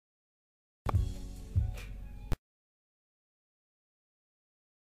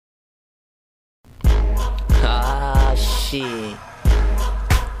Shit.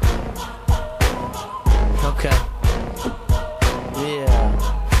 Okay. Yeah.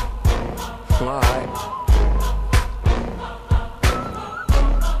 Alright.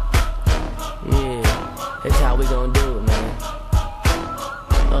 Yeah. That's how we gonna do it, man.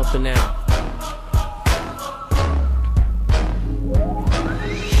 Up and out.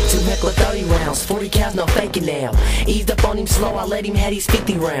 Heckler 30 rounds, 40 cows, no faking now. Eased up on him slow, I let him have these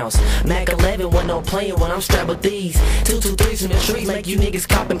 50 rounds. Mac 11, with no playing when I'm strapped with these. 223s in the streets make you niggas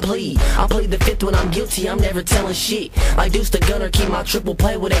cop and plead. I plead the fifth when I'm guilty, I'm never telling shit. Like Deuce the Gunner, keep my triple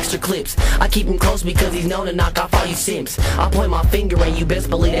play with extra clips. I keep him close because he's known to knock off all you simps. I point my finger and you best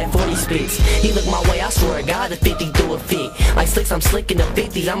believe that 40 spits. He look my way, I swear to God the 50 threw a fit. Like Slicks, I'm slick in the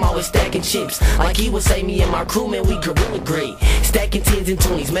 50s, I'm always stacking chips. Like he would say, me and my crew, man, we gorilla great. Stacking 10s and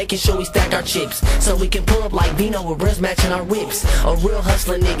 20s, making sure we stack our chips, so we can pull up like Vino with rims matching our whips. A real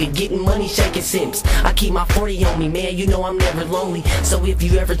hustling nigga, getting money, shaking simps. I keep my 40 on me, man, you know I'm never lonely. So if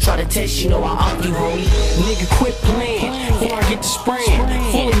you ever try to test, you know I'll off you, homie. Nigga, quit playing before I get to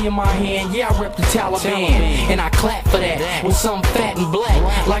spraying. Fully in my hand, yeah, I rep the Taliban. And I clap for that with something fat and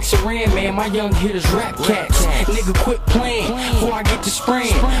black. Like Saran, man, my young hitters rap cats. Nigga, quit playing before I get to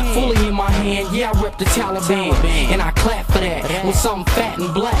spraying. Fully in my hand, yeah, I rep the Taliban. And I clap for that with something fat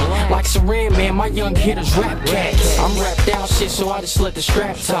and black. Like Saran, man, my young hitters rap cats. I'm rapped out shit, so I just let the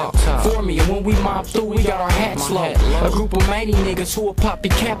strap talk for me. And when we mob through, we got our hats low. A group of many niggas who will pop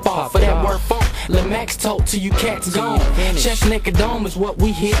your cap off for that word funk. Let Max talk till you cats gone. Chest naked dome is what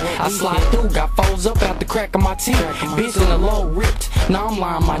we hit. I slide through, got foes up out the crack of my teeth. Bitch in the low ripped, now I'm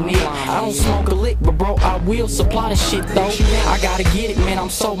lying my knee. I don't smoke a lick, but bro, I will supply the shit though. I gotta get it, man, I'm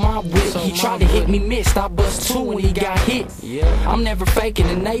so mob with it. He tried to hit me, missed, I bust two and he got hit. I'm never faking,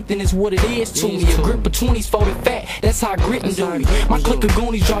 and Nathan is what it is to me. A grip of 20s folded fat, that's how grittin' do me. My clique of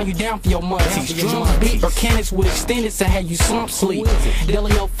goonies draw you down for your muddies. Drums beat or cannons with extended to have you slump sleep.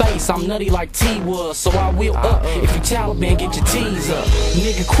 Dellio face, I'm nutty like T was, so I will up. If you Taliban, get your T's up.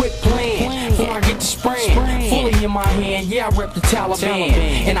 Nigga, quit playing before I get to spraying. Fully in my hand, yeah, I rep the Taliban.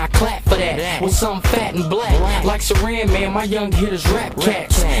 And I clap for that with something fat and black. Like Saran, man, my young hitters rap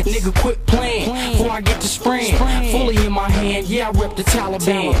cats. Nigga, quit playing before I get to spraying. Fully in my hand, yeah, I rep the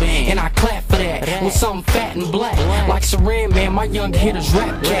Taliban. And I clap for that with something fat and black. Like Saran, man, my young hitters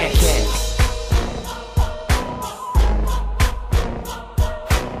rap cats.